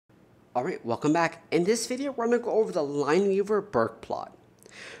Alright, welcome back. In this video, we're going to go over the Lineweaver-Burk plot.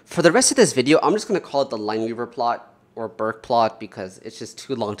 For the rest of this video, I'm just going to call it the Lineweaver plot or Burk plot because it's just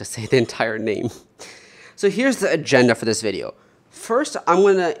too long to say the entire name. So here's the agenda for this video. First, I'm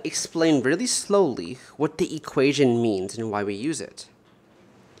going to explain really slowly what the equation means and why we use it.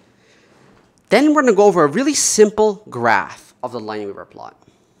 Then we're going to go over a really simple graph of the Lineweaver plot.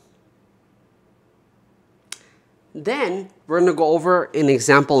 Then we're going to go over an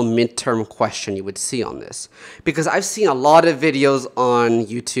example midterm question you would see on this. Because I've seen a lot of videos on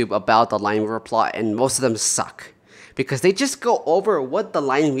YouTube about the Lineweaver plot and most of them suck. Because they just go over what the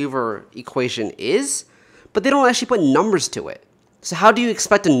Lineweaver equation is, but they don't actually put numbers to it. So how do you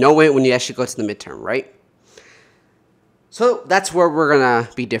expect to know it when you actually go to the midterm, right? So that's where we're going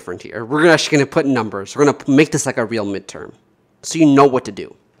to be different here. We're actually going to put numbers. We're going to make this like a real midterm. So you know what to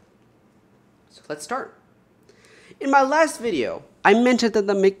do. So let's start. In my last video, I mentioned that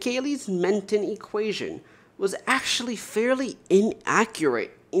the Michaelis-Menten Equation was actually fairly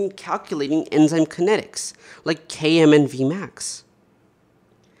inaccurate in calculating enzyme kinetics, like Km and Vmax.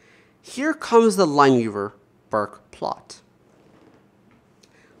 Here comes the Lineweaver-Burk plot.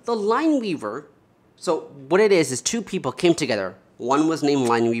 The Lineweaver, so what it is two people came together. One was named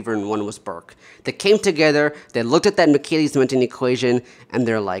Lineweaver and one was Burk. They came together, they looked at that Michaelis-Menten equation, and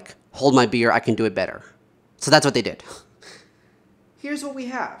they're like, hold my beer, I can do it better. So that's what they did. Here's what we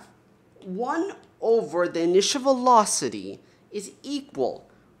have. 1 over the initial velocity is equal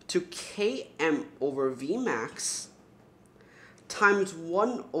to Km over Vmax times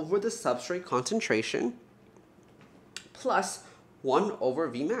 1 over the substrate concentration plus 1 over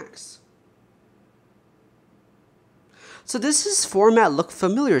Vmax. So does this format look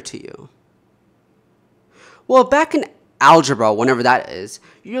familiar to you? Well, back in algebra, whenever that is,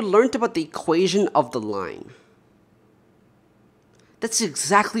 you learned about the equation of the line. That's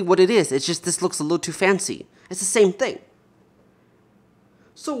exactly what it is. It's just this looks a little too fancy. It's the same thing.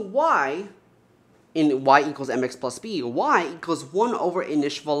 So y, in y equals mx plus b, y equals 1 over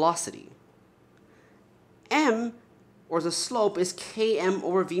initial velocity. M, or the slope, is Km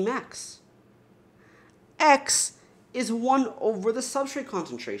over Vmax. X is 1 over the substrate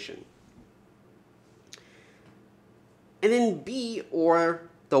concentration. And then b, or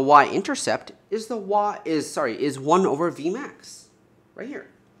the y-intercept, is 1 over Vmax, right here.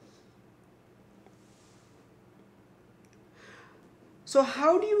 So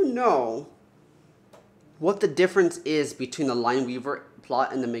how do you know what the difference is between the Lineweaver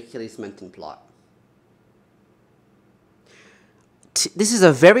plot and the Michaelis-Menten plot? This is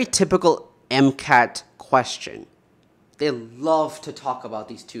a very typical MCAT question. They love to talk about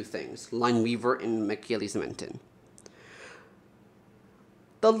these two things, Lineweaver and Michaelis-Menten.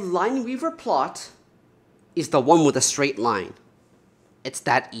 The Lineweaver plot is the one with a straight line. It's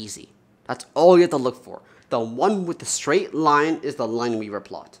that easy. That's all you have to look for. The one with the straight line is the Lineweaver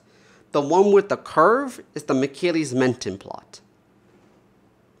plot. The one with the curve is the Michaelis-Menten plot.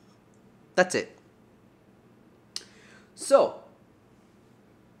 That's it. So,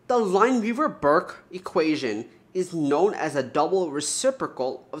 the Lineweaver-Burk equation is known as a double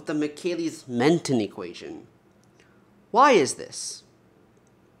reciprocal of the Michaelis-Menten equation. Why is this?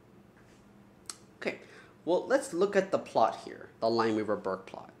 Well, let's look at the plot here, the Lineweaver-Burk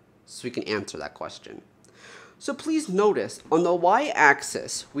plot, so we can answer that question. So please notice, on the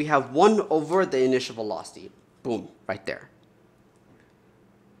y-axis, we have 1 over the initial velocity. Boom, right there.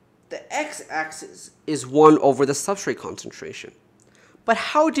 The x-axis is 1 over the substrate concentration. But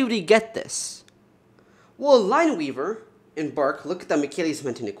how did we get this? Well, Lineweaver and Burk look at the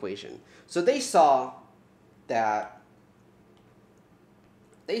Michaelis-Menten equation. So they saw the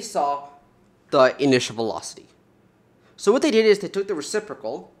initial velocity. So what they did is they took the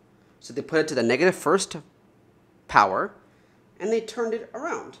reciprocal, so they put it to the negative first power, and they turned it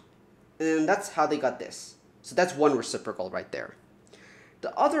around. And that's how they got this. So that's one reciprocal right there.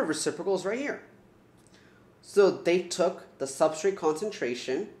 The other reciprocal is right here. So they took the substrate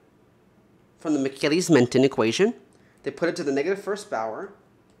concentration from the Michaelis-Menten equation, they put it to the negative first power,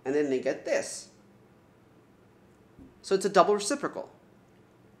 and then they get this. So it's a double reciprocal.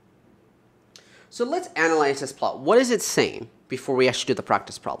 So let's analyze this plot. What is it saying before we actually do the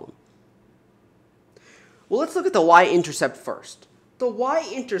practice problem? Well, let's look at the y-intercept first. The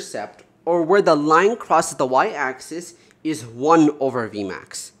y-intercept, or where the line crosses the y-axis, is 1 over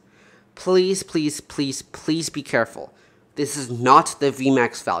Vmax. Please, please, please, please be careful. This is not the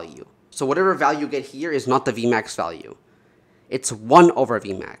Vmax value. So whatever value you get here is not the Vmax value. It's 1 over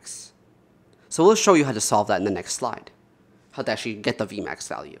Vmax. So we'll show you how to solve that in the next slide. How to actually get the Vmax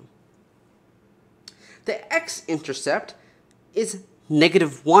value. The x-intercept is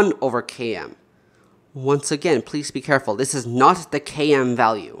negative 1 over Km. Once again, please be careful. This is not the Km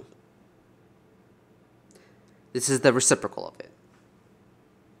value. This is the reciprocal of it.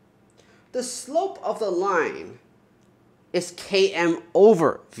 The slope of the line is Km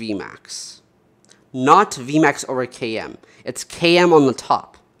over Vmax, not Vmax over Km. It's Km on the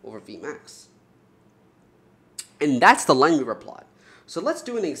top over Vmax. And that's the Lineweaver plot. So let's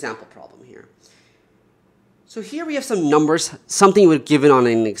do an example problem here. So here we have some numbers, something you would give it on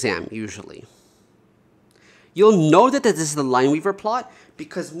an exam usually. You'll know that this is the Lineweaver plot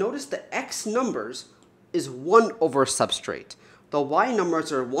because notice the x numbers is 1 over substrate. The y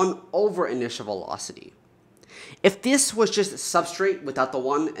numbers are 1 over initial velocity. If this was just substrate without the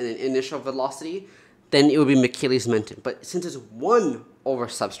 1 and an initial velocity, then it would be Michaelis-Menten. But since it's 1 over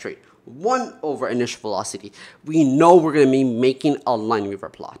substrate, 1 over initial velocity, we know we're going to be making a Lineweaver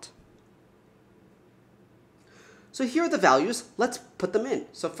plot. So here are the values. Let's put them in.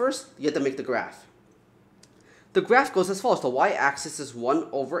 So first, you have to make the graph. The graph goes as follows. The y-axis is 1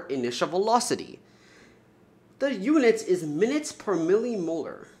 over initial velocity. The units is minutes per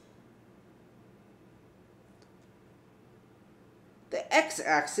millimolar. The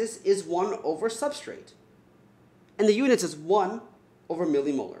x-axis is 1 over substrate. And the units is 1 over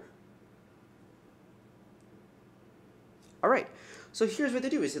millimolar. All right, so here's what to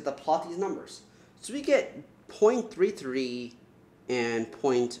do is to plot these numbers. So we get 0.33 and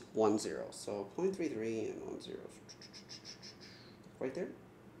 0.10. So 0.33 and 10. Right there?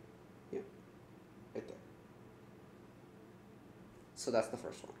 Yeah, right there. So that's the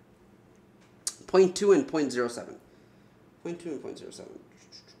first one. 0.2 and 0.07. 0.2 and 0.07.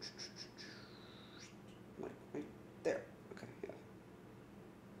 Right there. Okay, yeah.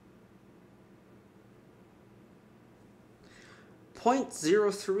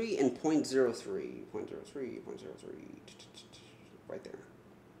 0.03 and 0.03. 0.03, 0.03. Right there.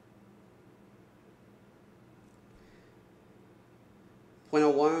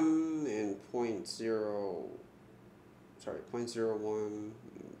 0.01 and 0.0. Sorry, 0.01.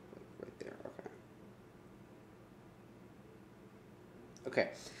 Right there. Okay. Okay.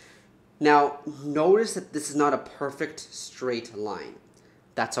 Now, notice that this is not a perfect straight line.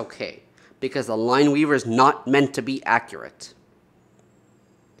 That's okay, because the Lineweaver is not meant to be accurate.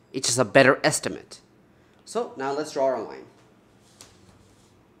 It's just a better estimate. So now let's draw our line.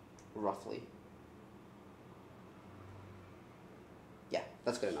 Roughly. Yeah,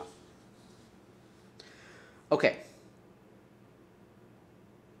 that's good enough. Okay.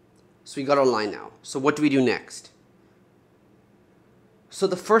 So we got our line now. So what do we do next? So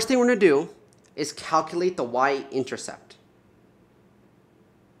the first thing we're going to do is calculate the y-intercept.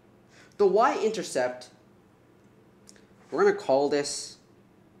 The y-intercept, we're going to call this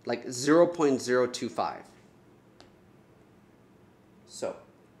like 0.025. So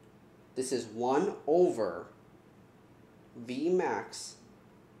this is 1 over Vmax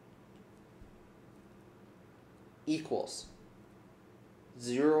equals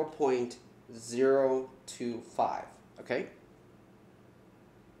 0.025, okay?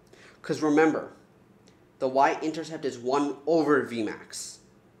 Because remember, the y-intercept is 1 over Vmax.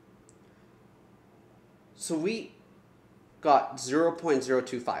 So we got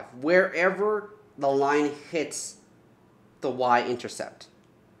 0.025, wherever the line hits the y-intercept.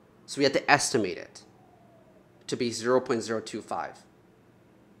 So we have to estimate it to be 0.025.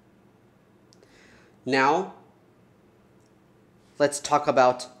 Now, let's talk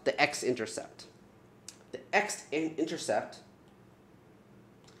about the x-intercept. The x-intercept,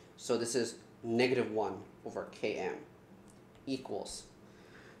 so this is negative 1 over Km equals,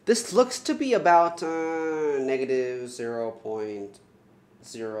 this looks to be about negative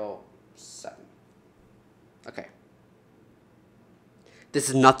 0.07. Okay. This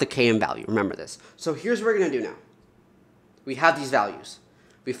is not the Km value, remember this. So here's what we're going to do now. We have these values.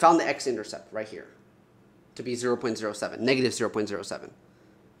 We found the x-intercept right here to be 0.07, negative 0.07.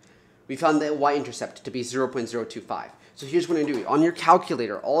 We found the y-intercept to be 0.025. So here's what I'm going to do. On your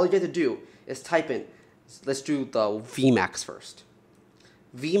calculator, all you have to do is type in, let's do the Vmax first.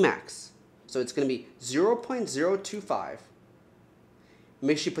 Vmax, so it's going to be 0.025.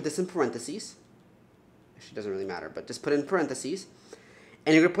 Make sure you put this in parentheses. Actually, it doesn't really matter, but just put it in parentheses.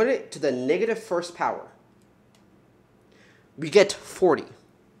 And you're going to put it to the negative first power. We get 40.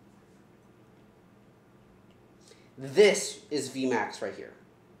 This is Vmax right here.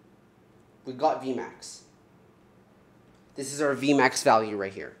 We got Vmax. This is our Vmax value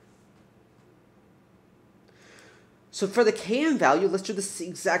right here. So for the Km value, let's do the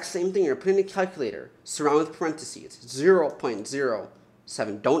exact same thing. You're putting in a calculator, surround with parentheses,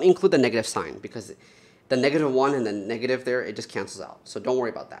 0.07. Don't include the negative sign because the -1 and the negative there, it just cancels out. So don't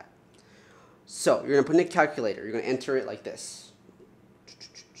worry about that. So you're going to put in a calculator. You're going to enter it like this.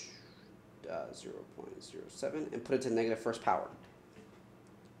 0.07 and put it to the negative first power.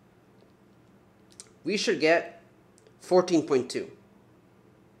 We should get 14.2.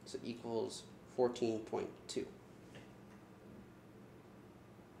 So equals 14.2.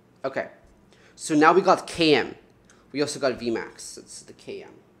 Okay. So now we got Km. We also got Vmax. It's the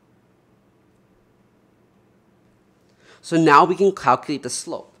Km. So now we can calculate the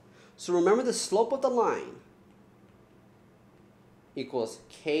slope. So remember, the slope of the line equals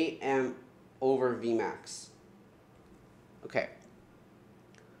Km over Vmax. Okay.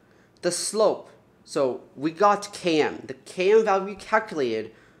 The slope. So we got Km. The Km value we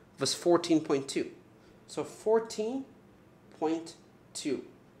calculated was 14.2. So 14.2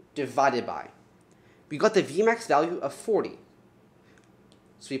 divided by. We got the Vmax value of 40.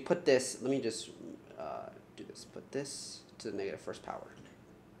 So we put this, let me just do this. Put this to the negative first power.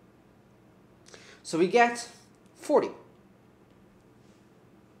 So we get 40.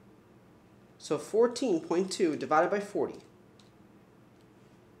 So 14.2 divided by 40.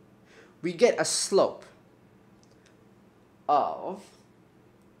 We get a slope of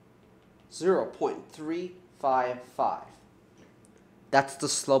 0.355. That's the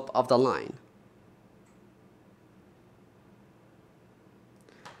slope of the line.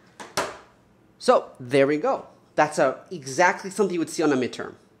 So there we go. That's exactly something you would see on a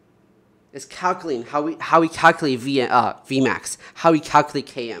midterm. It's calculating how we calculate Vmax, how we calculate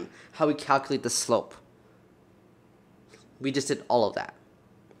Km, how we calculate the slope. We just did all of that.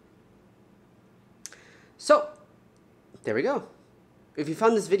 So there we go. If you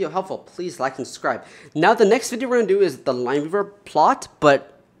found this video helpful, please like and subscribe. Now the next video we're going to do is the Lineweaver plot,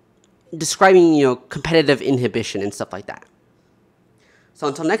 but describing, competitive inhibition and stuff like that. So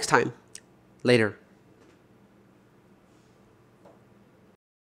until next time, later.